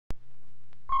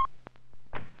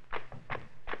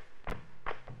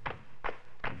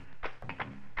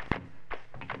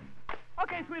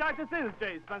sweetheart, this is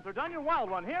J. Spencer Dunn, your wild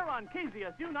one, here on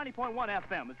KZSU 90.1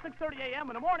 FM. It's 6:30 a.m.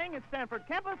 in the morning at Stanford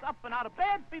campus, up and out of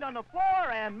bed, feet on the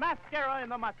floor, and mascara in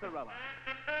the mozzarella.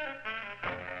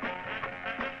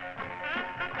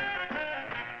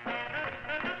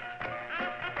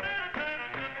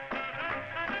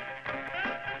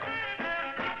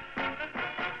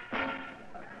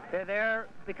 They're there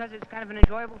because it's kind of an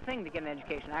enjoyable thing to get an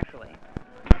education, actually.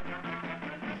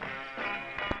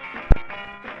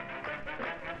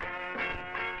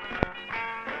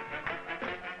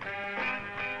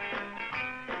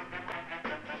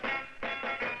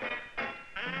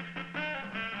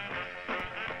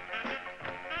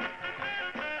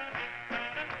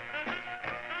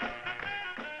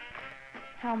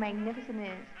 How magnificent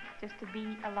it is just to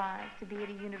be alive, to be at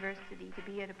a university, to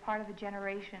be at a part of a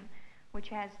generation which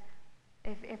has,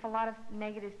 if a lot of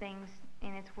negative things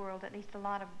in its world, at least a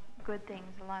lot of good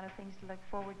things, a lot of things to look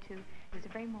forward to. It's a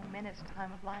very momentous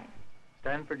time of life.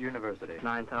 Stanford University.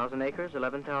 9,000 acres,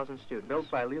 11,000 students. Built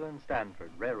by Leland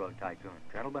Stanford, railroad tycoon,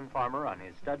 gentleman farmer on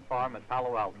his stud farm at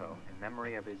Palo Alto, in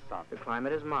memory of his son. The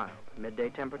climate is mild. Midday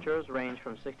temperatures range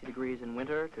from 60 degrees in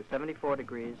winter to 74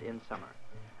 degrees in summer.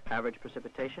 Average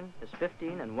precipitation is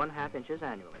 15 1/2 inches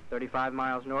annually. 35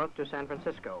 miles north to San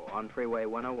Francisco on Freeway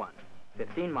 101.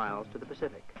 15 miles to the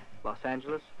Pacific. Los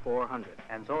Angeles, 400.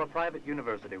 And so a private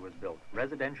university was built,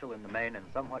 residential in the main and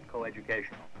somewhat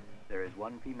coeducational. There is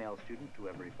one female student to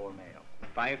every 4 males.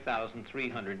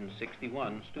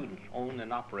 5,361 students own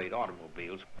and operate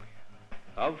automobiles,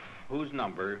 of whose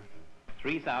number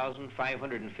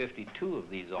 3,552 of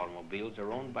these automobiles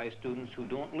are owned by students who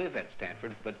don't live at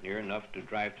Stanford, but near enough to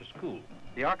drive to school.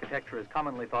 The architecture is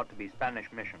commonly thought to be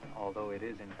Spanish Mission, although it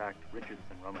is in fact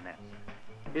Richardson Romanesque.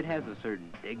 It has a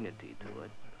certain dignity to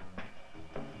it.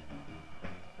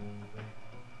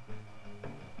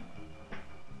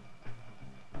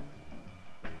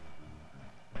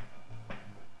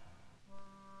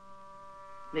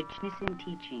 Richness in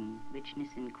teaching, richness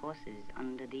in courses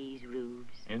under these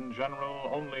roofs. In general,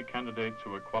 only candidates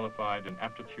who are qualified in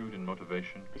aptitude and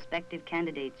motivation. Prospective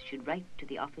candidates should write to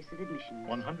the Office of Admissions.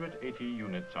 180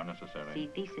 units are necessary. See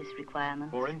thesis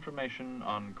requirements. For information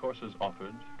on courses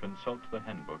offered, consult the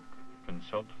handbook.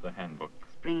 Consult the handbook.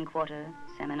 Spring quarter,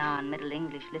 seminar on Middle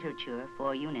English literature,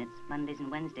 4 units, Mondays and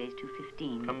Wednesdays,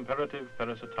 2:15. Comparative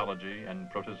parasitology and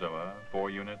protozoa, 4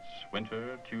 units,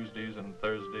 winter, Tuesdays and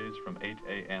Thursdays from 8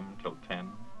 a.m. till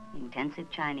 10. Intensive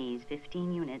Chinese,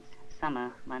 15 units,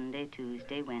 summer, Monday,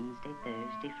 Tuesday, Wednesday,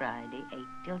 Thursday, Friday, 8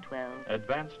 till 12.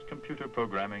 Advanced computer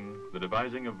programming, the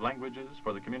devising of languages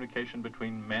for the communication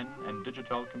between men and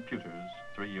digital computers,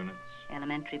 3 units.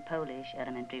 Elementary Polish,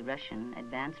 elementary Russian,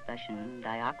 advanced Russian,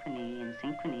 diachrony and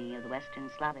synchrony of the Western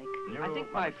Slavic. I think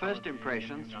my first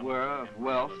impressions were of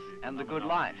wealth and the good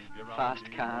life. Fast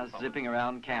cars zipping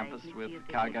around campus with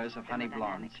cargoes of honey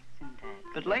blondes.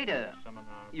 But later,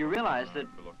 you realize that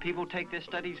people take their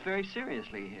studies very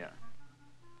seriously here.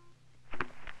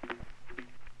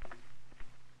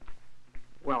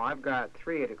 Well, I've got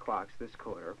 3 8 o'clocks this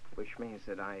quarter, which means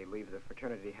that I leave the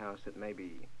fraternity house at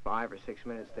maybe 5 or 6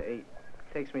 minutes to 8. It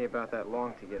takes me about that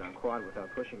long to get on quad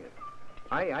without pushing it.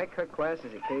 I cut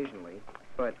classes occasionally,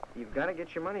 but you've got to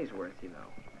get your money's worth, you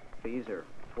know. Fees are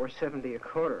 $470 a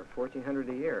quarter, $1,400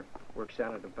 a year. Works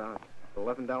out at about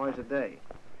 $11 a day.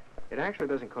 It actually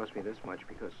doesn't cost me this much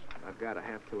because I've got a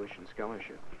half-tuition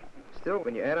scholarship. Still,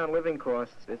 when you add on living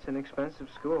costs, it's an expensive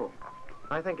school.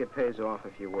 I think it pays off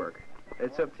if you work.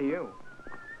 It's up to you.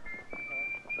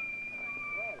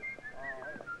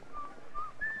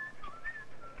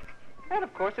 And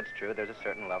of course it's true, there's a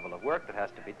certain level of work that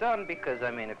has to be done because,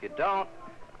 I mean, if you don't,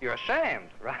 you're ashamed,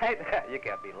 right? You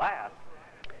can't be last.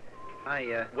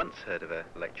 I once heard of a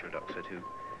lecturer at Oxford who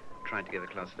tried to give a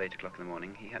class at 8 o'clock in the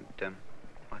morning. He had,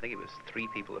 I think it was 3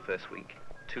 people the first week,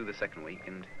 2 the second week,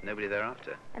 and nobody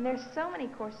thereafter. And there's so many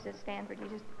courses at Stanford.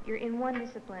 You're in one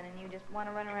discipline and you just want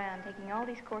to run around taking all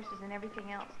these courses and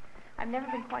everything else. I've never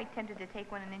been quite tempted to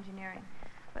take one in engineering,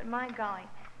 but my golly,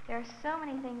 there are so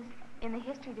many things in the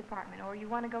history department, or you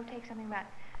want to go take something about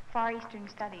Far Eastern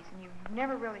studies and you've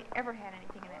never really ever had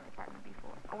anything in that department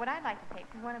before. Or what I'd like to take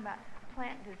is one about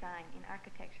plant design in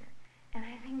architecture, and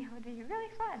I think it would be really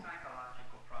fun.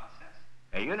 Psychological process.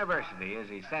 A university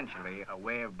is essentially a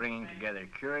way of bringing together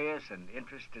curious and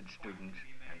interested students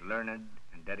and learned and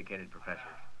dedicated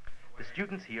professors. The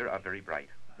students here are very bright.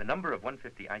 The number of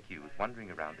 150 IQs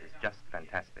wandering around is just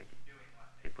fantastic.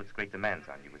 It puts great demands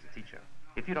on you as a teacher.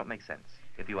 If you don't make sense,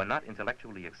 if you are not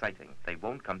intellectually exciting, they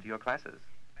won't come to your classes.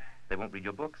 They won't read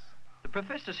your books. The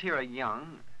professors here are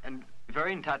young and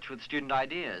very in touch with student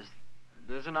ideas.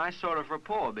 There's a nice sort of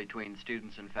rapport between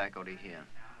students and faculty here.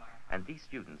 And these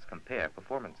students compare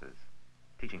performances,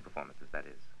 teaching performances, that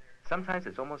is. Sometimes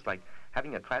it's almost like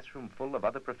having a classroom full of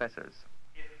other professors.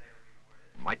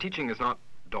 My teaching is not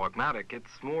dogmatic.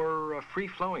 It's more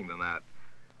free-flowing than that.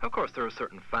 Of course, there are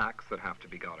certain facts that have to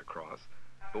be got across,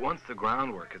 but once the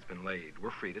groundwork has been laid,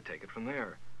 we're free to take it from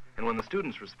there. And when the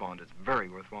students respond, it's very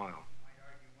worthwhile.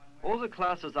 All the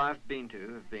classes I've been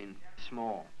to have been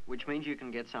small, which means you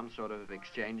can get some sort of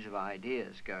exchange of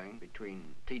ideas going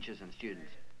between teachers and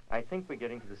students. I think we're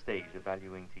getting to the stage of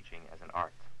valuing teaching as an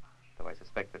art, though I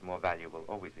suspect that more value will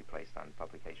always be placed on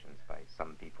publications by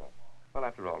some people. Well,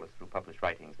 after all, it's through published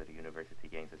writings that a university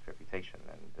gains its reputation,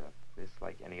 and this,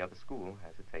 like any other school,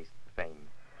 has a taste for fame.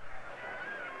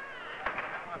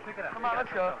 Come on, pick it up. Come on,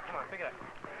 let's go. Come on, pick it up.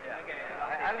 Yeah.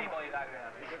 I don't know.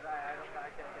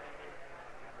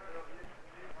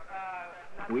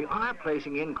 We are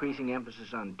placing increasing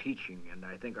emphasis on teaching, and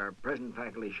I think our present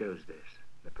faculty shows this.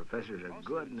 The professors are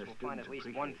good, and the students find at least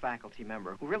appreciate one it. faculty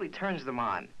member who really turns them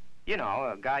on. You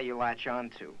know, a guy you latch on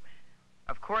to.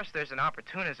 Of course, there's an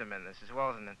opportunism in this as well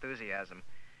as an enthusiasm.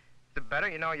 The better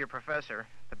you know your professor,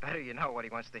 the better you know what he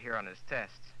wants to hear on his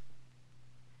tests.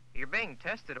 You're being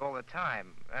tested all the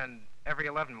time, and every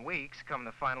 11 weeks come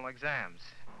the final exams.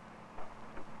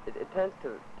 It tends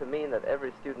to mean that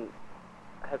every student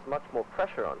has much more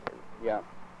pressure on him. Yeah.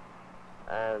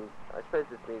 And I suppose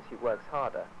this means he works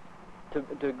harder.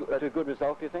 To good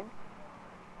result, do you think?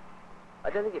 I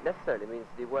don't think it necessarily means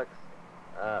that he works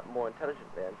more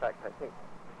intelligently. In fact, I think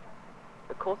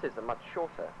the courses are much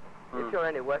shorter. If you're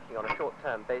only working on a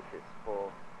short-term basis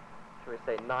for, shall we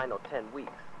say, 9 or 10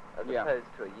 weeks, as opposed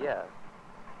to a year,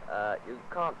 you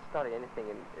can't study anything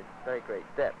in very great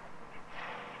depth.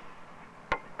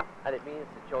 And it means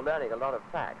that you're learning a lot of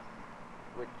facts,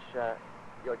 which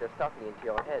you're just stuffing into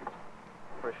your head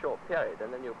for a short period,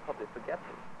 and then you'll probably forget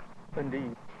them.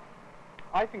 Indeed.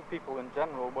 I think people in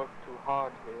general work too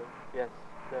hard here. Yes,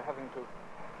 they're having to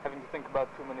think about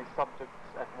too many subjects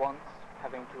at once,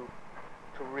 having to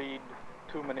read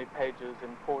too many pages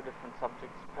in 4 different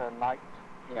subjects per night.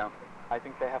 Yeah. I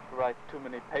think they have to write too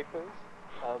many papers.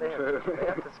 They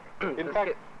have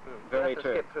to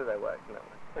skip through their work, no?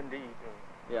 Indeed.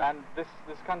 Yeah. And this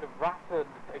kind of rapid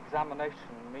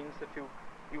examination means that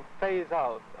you phase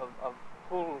out of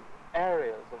full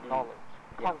areas of knowledge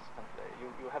constantly.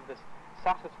 You have this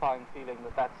satisfying feeling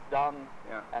that that's done,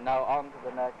 and now on to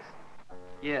the next.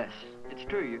 Yes, it's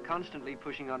true. You're constantly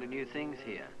pushing on to new things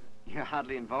here. You're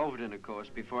hardly involved in a course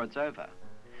before it's over.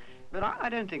 But I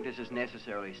don't think this is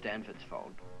necessarily Stanford's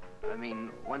fault. I mean,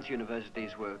 once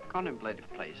universities were contemplative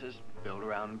places built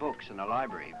around books and a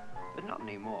library, but not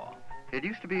anymore. It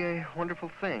used to be a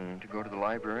wonderful thing to go to the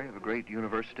library of a great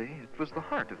university. It was the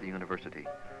heart of the university.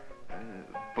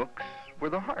 Books were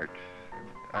the heart.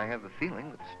 I have the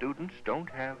feeling that students don't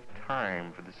have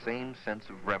time for the same sense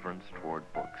of reverence toward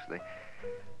books.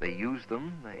 They use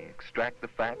them, they extract the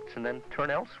facts, and then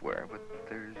turn elsewhere, but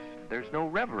there's no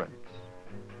reverence.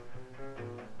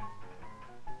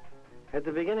 At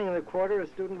the beginning of the quarter, a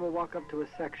student will walk up to a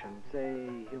section,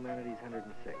 say Humanities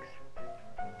 106.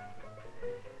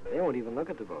 They won't even look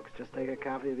at the books, just take a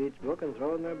copy of each book and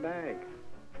throw it in their bag.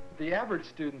 The average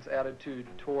student's attitude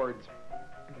towards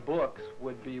books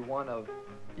would be one of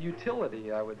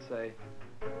utility, I would say.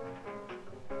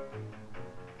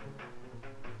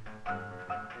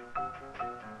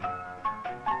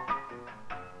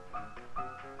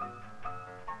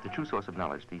 The true source of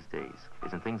knowledge these days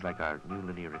is in things like our new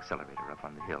linear accelerator up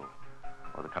on the hill,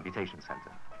 or the Computation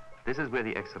Center. This is where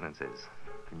the excellence is,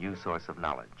 the new source of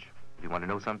knowledge. If you want to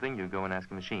know something, you go and ask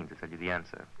a machine to tell you the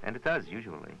answer. And it does,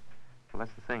 usually. Well,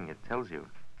 that's the thing, it tells you.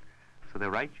 So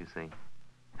they're right, you see.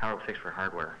 How are we fixed for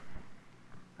hardware?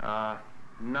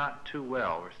 Not too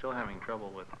well. We're still having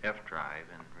trouble with F-drive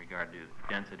in regard to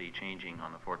density changing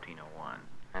on the 1401.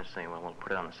 I was saying, well, we'll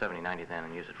put it on the 7090 then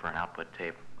and use it for an output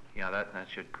tape. Yeah, that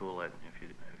should cool it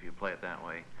if you play it that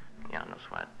way. Yeah, no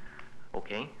sweat.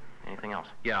 Okay, anything else?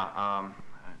 Yeah,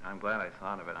 I'm glad I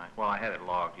thought of it. I had it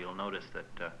logged. You'll notice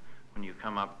that when you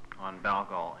come up on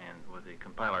Balgol and with the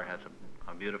compiler has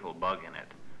a beautiful bug in it,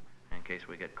 in case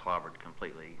we get clobbered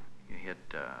completely, you hit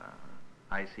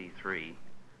IC3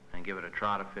 and give it a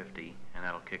trot of 50, and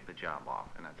that'll kick the job off,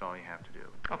 and that's all you have to do.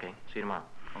 Okay, see you tomorrow.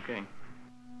 Okay.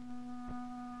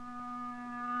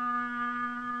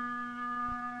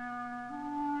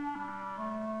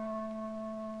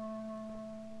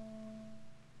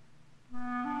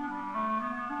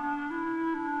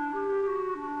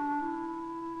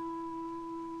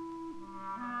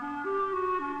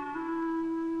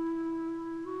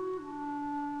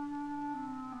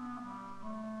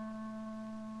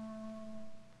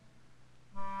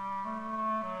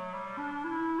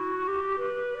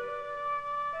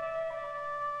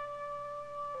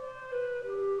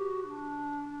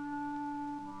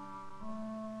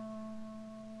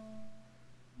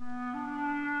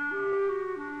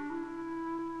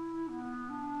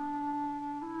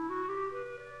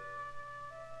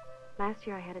 Last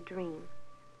year I had a dream.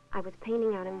 I was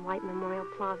painting out in White Memorial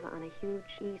Plaza on a huge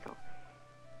easel.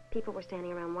 People were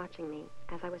standing around watching me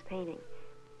as I was painting.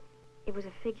 It was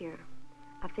a figure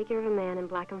of a man in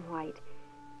black and white,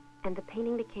 and the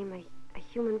painting became a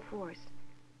human force,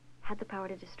 had the power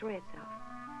to destroy itself.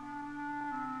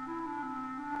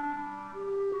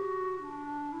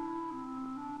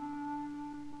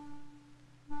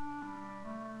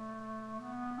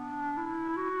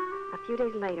 A few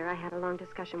days later, I had a long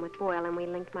discussion with Boyle, and we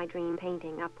linked my dream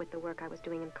painting up with the work I was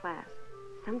doing in class.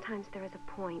 Sometimes there is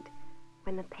a point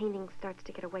when the painting starts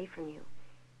to get away from you.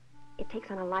 It takes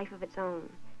on a life of its own,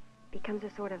 becomes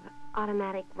a sort of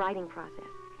automatic writing process.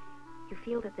 You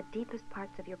feel that the deepest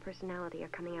parts of your personality are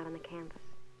coming out on the canvas.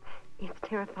 It's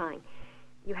terrifying.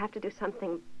 You have to do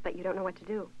something, but you don't know what to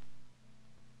do.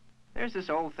 There's this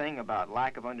old thing about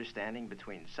lack of understanding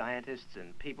between scientists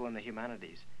and people in the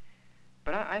humanities.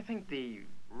 But I think the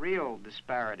real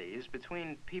disparity is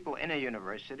between people in a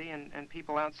university and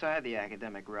people outside the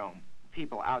academic realm.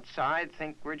 People outside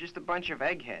think we're just a bunch of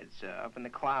eggheads up in the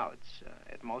clouds.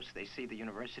 At most, they see the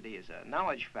university as a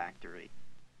knowledge factory.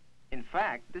 In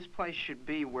fact, this place should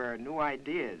be where new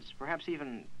ideas, perhaps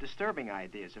even disturbing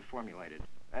ideas, are formulated.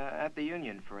 At the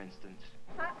Union, for instance.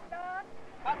 Hot dog?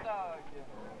 Hot dog.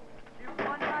 You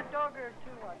one hot dog or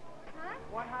two hot dogs? Huh?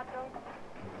 One hot dog?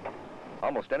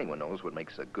 Almost anyone knows what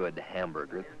makes a good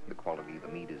hamburger. The quality of the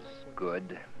meat is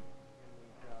good,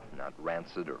 not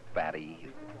rancid or fatty.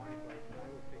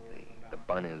 The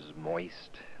bun is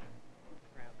moist.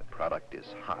 The product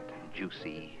is hot and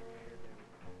juicy.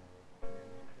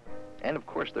 And of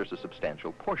course, there's a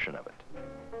substantial portion of it.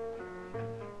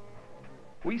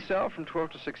 We sell from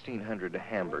 12 to 1,600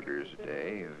 hamburgers a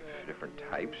day of different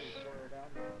types.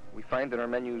 We find that our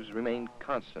menus remain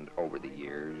constant over the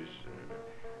years,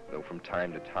 though from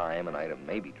time to time an item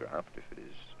may be dropped if it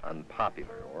is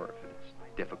unpopular or if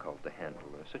it's difficult to handle,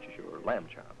 such as your lamb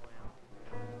chop.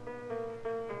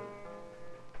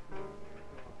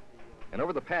 And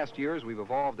over the past years, we've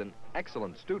evolved an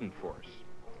excellent student force.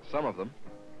 Some of them,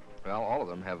 well, all of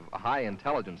them, have a high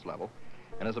intelligence level.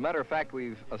 And as a matter of fact,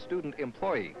 we've a student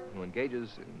employee who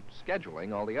engages in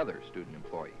scheduling all the other student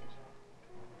employees.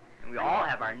 And we all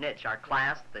have our niche, our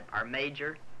class, our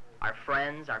major, our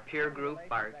friends, our peer group,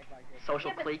 our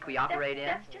social clique we operate in.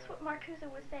 That's just what Marcuse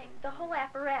was saying. The whole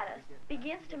apparatus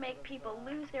begins to make people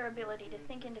lose their ability to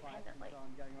think independently.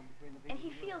 And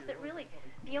he feels that really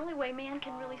the only way man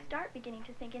can really start beginning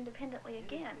to think independently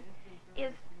again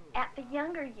is at the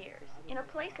younger years, in a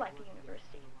place like the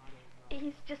university.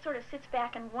 He just sort of sits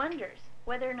back and wonders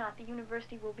whether or not the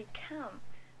university will become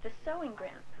the sowing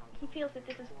ground. He feels that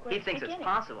this is where He thinks it's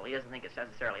possible. He doesn't think it's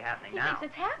necessarily happening now. He thinks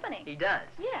it's happening. He does.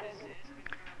 Yes.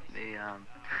 The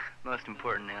most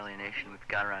important alienation we've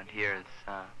got around here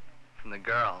is from the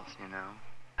girls, you know.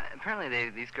 Apparently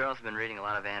these girls have been reading a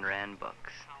lot of Ayn Rand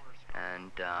books,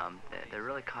 and they're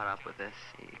really caught up with this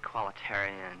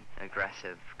equalitarian,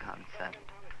 aggressive concept.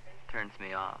 Turns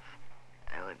me off.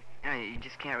 You know, you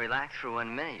just can't relax for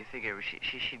 1 minute. You figure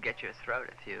she should get your throat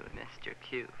if you missed your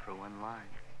cue for one line.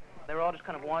 They're all just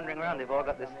kind of wandering around. They've all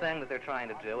got this thing that they're trying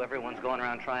to do. Everyone's going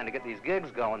around trying to get these gigs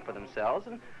going for themselves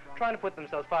and trying to put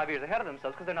themselves 5 years ahead of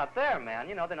themselves because they're not there, man.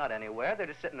 You know, they're not anywhere. They're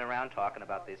just sitting around talking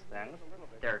about these things.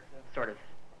 They're sort of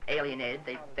alienated.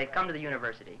 They've come to the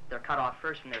university. They're cut off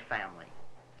first from their family,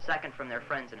 second from their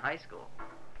friends in high school,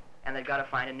 and they've got to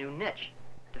find a new niche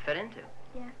to fit into.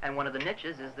 Yeah. And one of the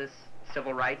niches is this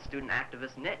civil rights student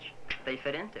activist niche they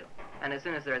fit into. And as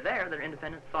soon as they're there, their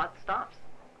independent thought stops.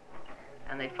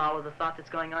 And they follow the thought that's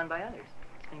going on by others.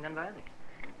 It's being done by others.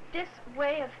 This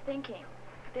way of thinking,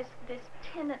 this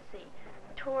tendency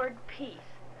toward peace,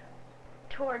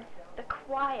 toward the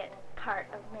quiet part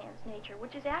of man's nature,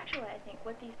 which is actually, I think,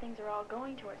 what these things are all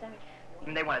going towards. I mean,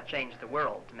 And they want to change the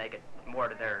world to make it more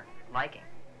to their liking.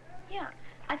 Yeah.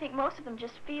 I think most of them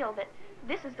just feel that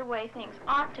this is the way things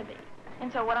ought to be.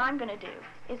 And so what I'm going to do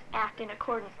is act in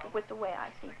accordance with the way I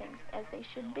see things as they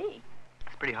should be.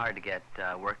 It's pretty hard to get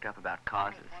worked up about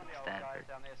causes at Stanford.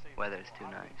 Weather's too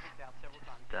nice.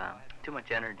 Just too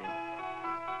much energy.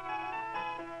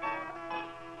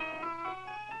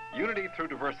 Unity through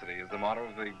diversity is the motto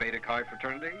of the Beta Chi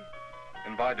fraternity.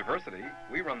 And by diversity,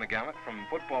 we run the gamut from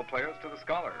football players to the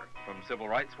scholar, from civil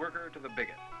rights worker to the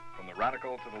bigot, from the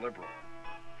radical to the liberal,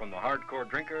 from the hardcore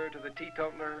drinker to the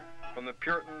teetotaler, from the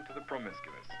Puritan to the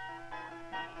promiscuous.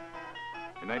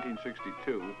 In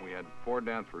 1962, we had 4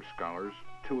 Danforth scholars,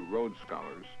 2 Rhodes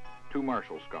scholars, 2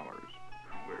 Marshall scholars.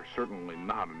 We're certainly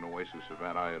not an oasis of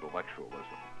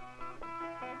anti-intellectualism.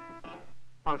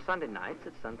 On Sunday nights,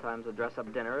 it's sometimes a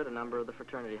dress-up dinner at a number of the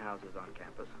fraternity houses on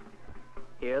campus.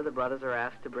 Here, the brothers are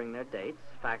asked to bring their dates,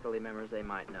 faculty members they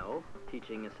might know,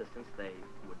 teaching assistants they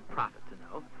would profit to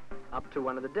know, up to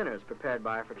one of the dinners prepared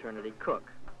by a fraternity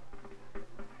cook.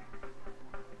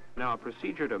 Now, a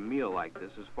procedure at a meal like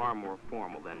this is far more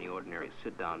formal than the ordinary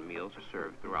sit-down meals are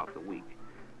served throughout the week.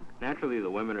 Naturally, the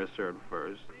women are served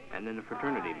first, and then the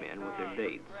fraternity men with their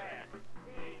dates.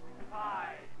 Eat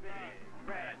 5 big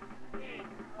red. Eat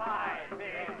 5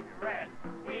 big red.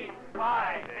 Eat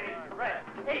 5 big red.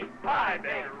 Eat 5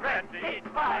 big red. Eat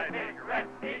 5 big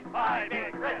red. Eat 5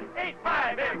 big red. Eat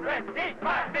 5 big red. Eat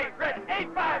 5 big red. Eat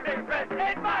 5 big red.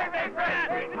 Eat 5 big red.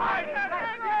 Eat 5 big red.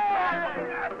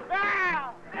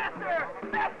 Now! Faster!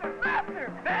 Faster!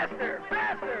 Faster! Faster!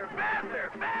 Faster!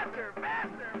 Faster! Faster!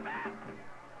 Faster! Faster!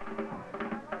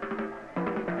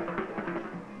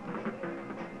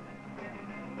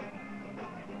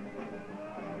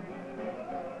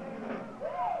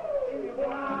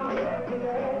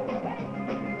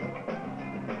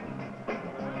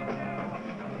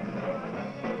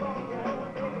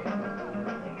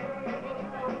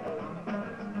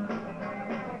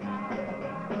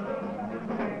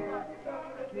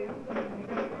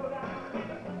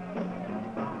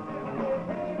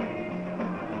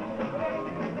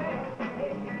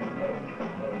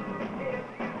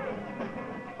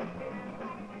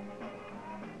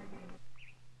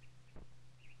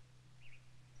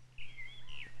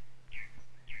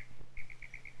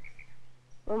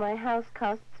 Well, my house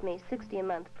costs me $60 a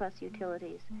month plus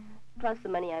utilities, plus the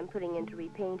money I'm putting into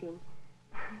repainting.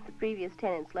 The previous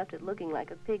tenants left it looking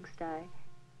like a pigsty.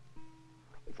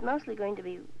 It's mostly going to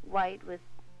be white with,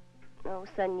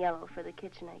 sun yellow for the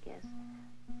kitchen, I guess.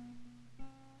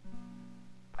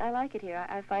 I like it here.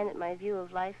 I find that my view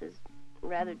of life is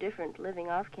rather different living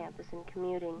off campus and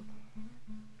commuting.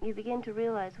 You begin to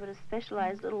realize what a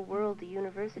specialized little world the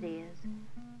university is.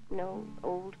 No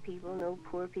old people, no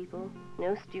poor people,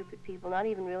 no stupid people, not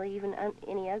even really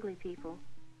any ugly people.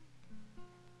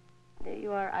 There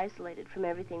you are, isolated from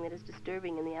everything that is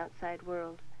disturbing in the outside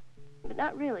world. But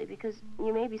not really, because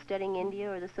you may be studying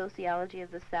India or the sociology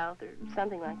of the South or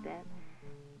something like that.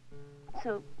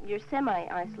 So you're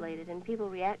semi-isolated, and people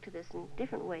react to this in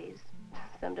different ways.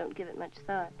 Some don't give it much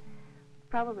thought.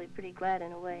 Probably pretty glad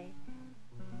in a way.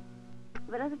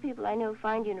 But other people I know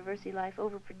find university life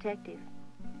overprotective.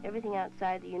 Everything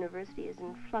outside the university is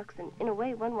in flux, and in a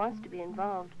way one wants to be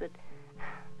involved, but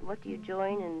what do you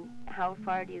join and how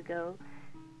far do you go?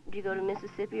 Do you go to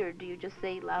Mississippi, or do you just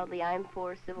say loudly, "I'm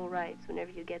for civil rights,"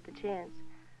 whenever you get the chance?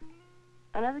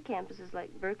 On other campuses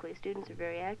like Berkeley, students are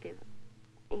very active.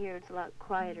 Here it's a lot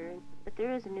quieter, but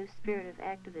there is a new spirit of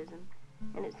activism,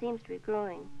 and it seems to be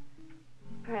growing.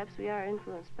 Perhaps we are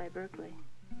influenced by Berkeley.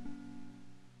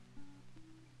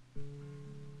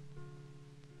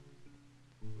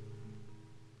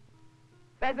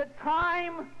 There's a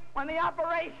time when the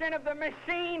operation of the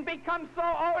machine becomes so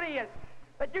odious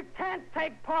that you can't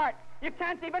take part. You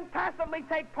can't even passively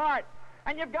take part.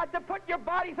 And you've got to put your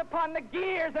bodies upon the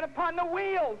gears and upon the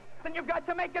wheels. And you've got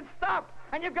to make it stop.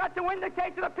 And you've got to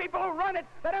indicate to the people who run it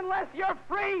that unless you're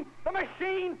free, the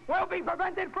machine will be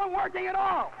prevented from working at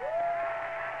all.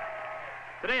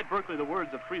 Today at Berkeley, the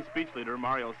words of free speech leader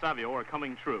Mario Savio are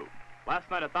coming true.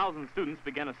 Last night, 1,000 students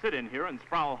began a sit-in here in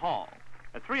Sproul Hall.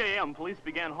 At 3 a.m., police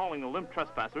began hauling the limp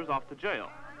trespassers off to jail.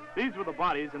 These were the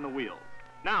bodies in the wheels.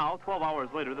 Now, 12 hours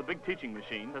later, the big teaching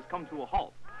machine has come to a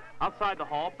halt. Outside the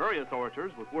hall, various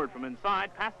orators with word from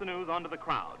inside pass the news on to the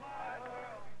crowd.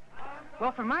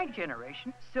 Well, for my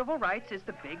generation, civil rights is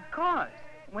the big cause.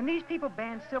 When these people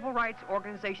banned civil rights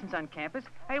organizations on campus,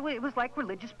 it was like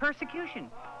religious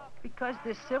persecution. Because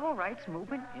this civil rights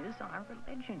movement is our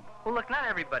religion. Well, look, not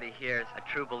everybody here is a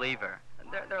true believer.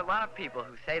 There are a lot of people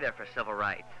who say they're for civil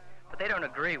rights, but they don't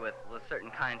agree with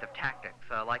certain kinds of tactics,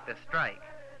 like the strike.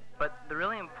 But the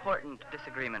really important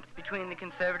disagreement between the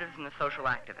conservatives and the social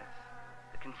activists.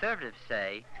 The conservatives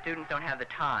say students don't have the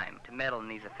time to meddle in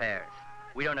these affairs.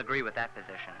 We don't agree with that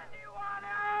position.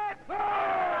 All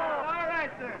right,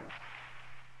 sir.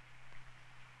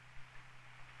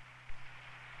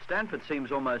 Stanford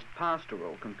seems almost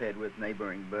pastoral compared with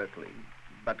neighboring Berkeley,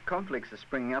 but conflicts are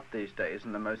springing up these days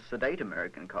in the most sedate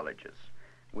American colleges.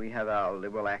 We have our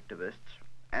liberal activists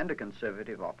and a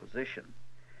conservative opposition.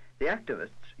 The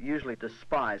activists usually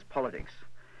despise politics,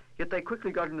 yet they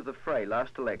quickly got into the fray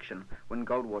last election when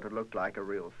Goldwater looked like a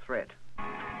real threat.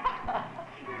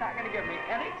 You're not going to give me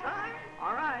any time?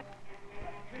 All right.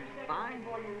 Fine.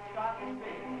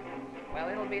 Well,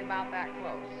 it'll be about that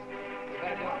close.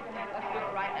 Let's do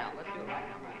it right now.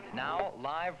 Now,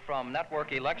 live from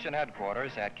Network Election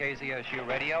Headquarters at KZSU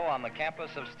Radio on the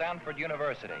campus of Stanford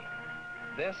University.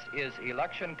 This is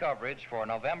election coverage for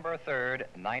November 3rd,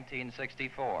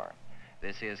 1964.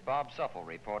 This is Bob Suffel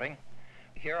reporting.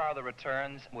 Here are the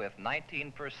returns with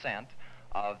 19%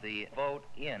 of the vote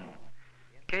in.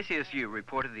 KZSU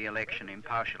reported the election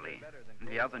impartially.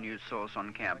 The other news source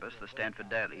on campus, the Stanford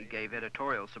Daily, gave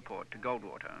editorial support to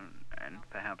Goldwater, and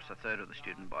perhaps a third of the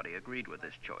student body agreed with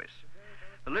this choice.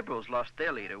 The Liberals lost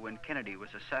their leader when Kennedy was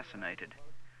assassinated.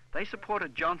 They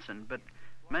supported Johnson, but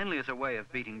mainly as a way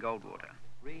of beating Goldwater.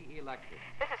 Re-elected.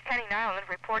 This is Penny Nyland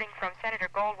reporting from Senator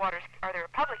Goldwater's, or the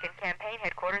Republican campaign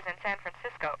headquarters in San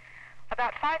Francisco.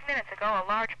 About 5 minutes ago, a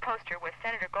large poster with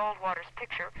Senator Goldwater's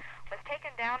picture was taken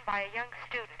down by a young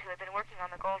student who had been working on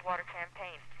the Goldwater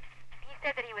campaign. He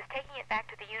said that he was taking it back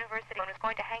to the university and was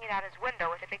going to hang it out his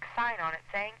window with a big sign on it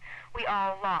saying, "We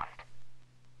all lost."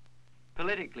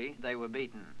 Politically, they were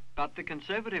beaten. But the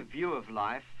conservative view of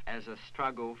life as a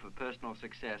struggle for personal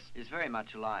success is very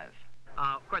much alive.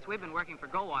 Of course, we've been working for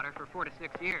Goldwater for 4 to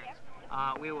 6 years.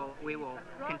 We will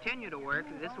continue to work.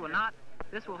 This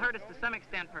will hurt us to some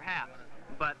extent, perhaps.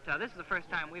 But this is the first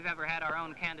time we've ever had our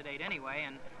own candidate anyway,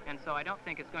 and so I don't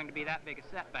think it's going to be that big a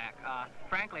setback.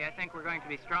 Frankly, I think we're going to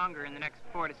be stronger in the next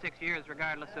 4 to 6 years,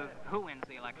 regardless of who wins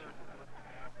the election.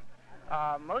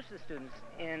 Most of the students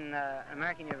in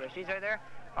American universities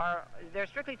they're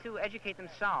strictly to educate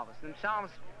themselves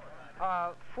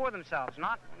for themselves,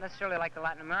 not necessarily like the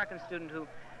Latin American student who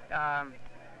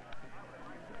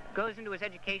goes into his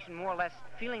education more or less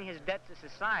feeling his debt to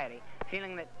society,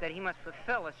 feeling that he must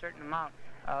fulfill a certain amount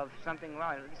of something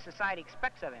society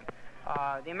expects of him.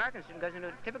 The American student goes into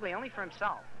it typically only for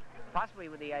himself, possibly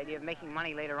with the idea of making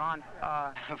money later on.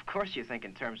 Of course you think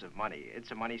in terms of money.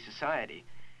 It's a money society.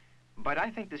 But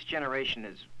I think this generation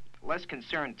is less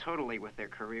concerned totally with their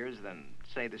careers than,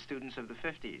 say, the students of the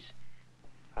 50s.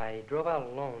 I drove out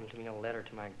alone to mail a letter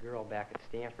to my girl back at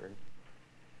Stanford,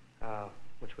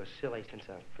 which was silly since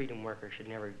a freedom worker should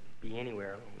never be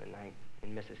anywhere alone at night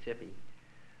in Mississippi.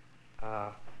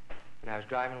 And I was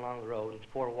driving along the road, and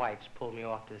 4 whites pulled me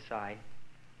off to the side.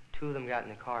 2 of them got in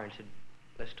the car and said,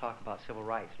 "Let's talk about civil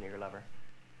rights, nigger lover."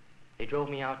 They drove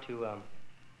me out to,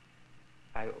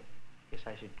 I guess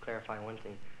I should clarify one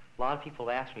thing. A lot of people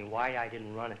asked me why I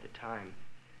didn't run at the time.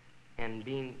 And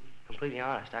being completely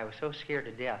honest, I was so scared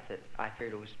to death that I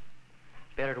figured it was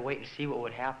better to wait and see what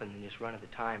would happen than just run at the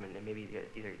time and then maybe get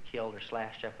either killed or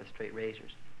slashed up with straight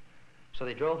razors. So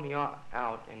they drove me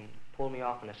out and pulled me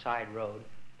off on a side road.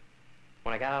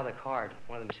 When I got out of the car,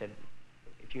 one of them said,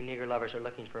 "If you nigger lovers are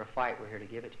looking for a fight, we're here to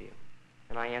give it to you."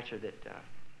 And I answered that,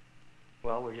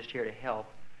 well, we're just here to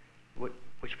help,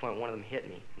 which point one of them hit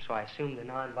me. And so I assumed the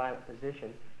nonviolent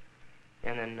position,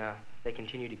 and then they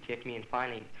continued to kick me, and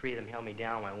finally 3 of them held me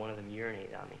down while one of them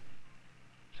urinated on me.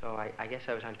 So I guess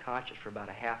I was unconscious for about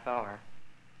a half hour.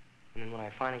 And then when I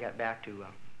finally got back to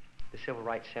the Civil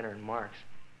Rights Center in Marks,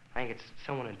 I think it's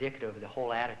somewhat indicative of the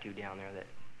whole attitude down there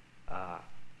that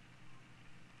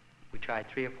we tried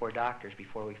 3 or 4 doctors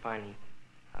before we finally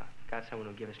got someone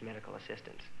who would give us medical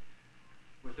assistance.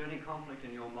 Was there any conflict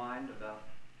in your mind about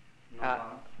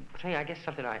nonviolence? I guess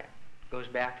something goes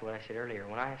back to what I said earlier.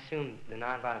 When I assumed the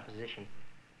nonviolent position,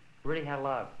 I really had a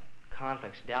lot of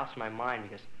conflicts, doubts in my mind,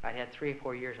 because I'd had 3 or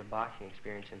 4 years of boxing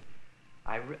experience, and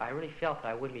I really felt that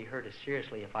I wouldn't be hurt as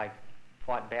seriously if I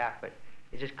fought back, but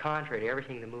it's just contrary to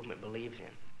everything the movement believes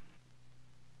in.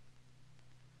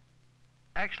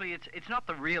 Actually, it's not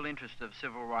the real interest of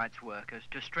civil rights workers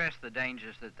to stress the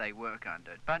dangers that they work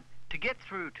under, but to get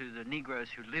through to the Negroes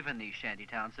who live in these shanty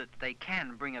towns that they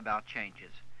can bring about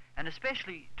changes, and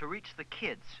especially to reach the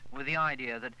kids with the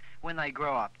idea that when they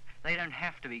grow up, they don't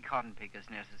have to be cotton pickers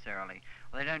necessarily,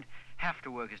 or they don't have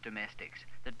to work as domestics,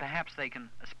 that perhaps they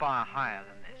can aspire higher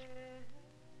than this.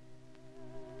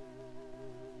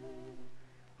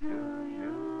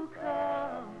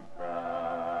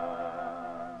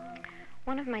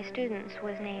 One of my students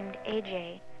was named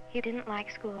AJ. He didn't like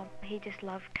school. He just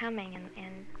loved coming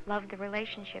and loved the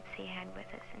relationships he had with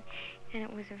us, and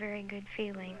it was a very good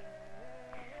feeling.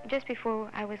 Just before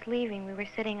I was leaving, we were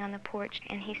sitting on the porch,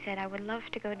 and he said, "I would love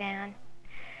to go down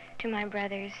to my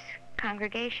brother's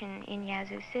congregation in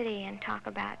Yazoo City and talk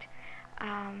about,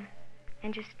 and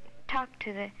just talk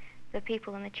to the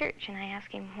people in the church." And I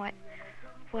asked him what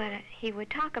he would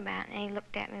talk about, and he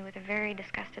looked at me with a very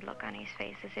disgusted look on his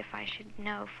face, as if I should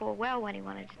know full well what he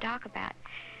wanted to talk about.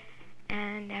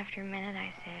 And after a minute,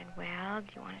 I said, "Well, do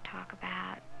you want to talk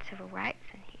about civil rights?"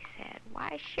 And he said,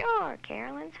 "Why, sure,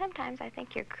 Carolyn. Sometimes I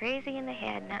think you're crazy in the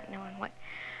head, not knowing what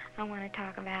I want to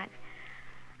talk about.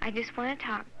 I just want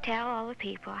to tell all the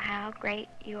people how great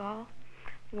you all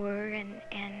were,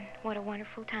 and what a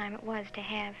wonderful time it was to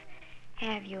have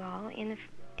you all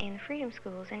in freedom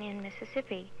schools and in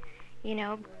Mississippi. You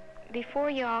know, before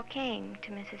you all came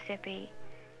to Mississippi,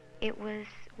 it was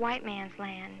white man's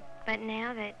land. But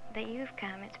now that you've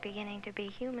come, it's beginning to be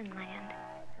human land.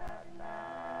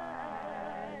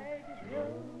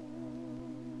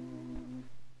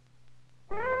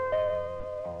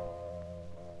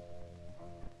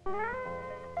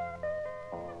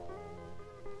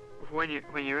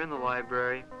 When you're in the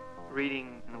library,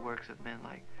 reading the works of men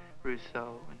like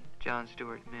Rousseau and John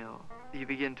Stuart Mill, you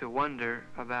begin to wonder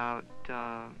about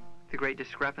the great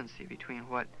discrepancy between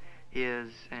what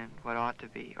is and what ought to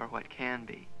be, or what can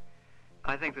be.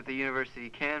 I think that the university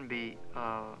can be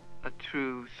a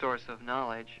true source of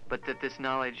knowledge, but that this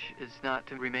knowledge is not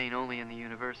to remain only in the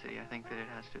university. I think that it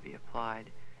has to be applied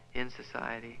in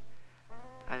society.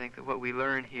 I think that what we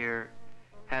learn here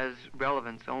has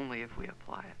relevance only if we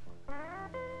apply it.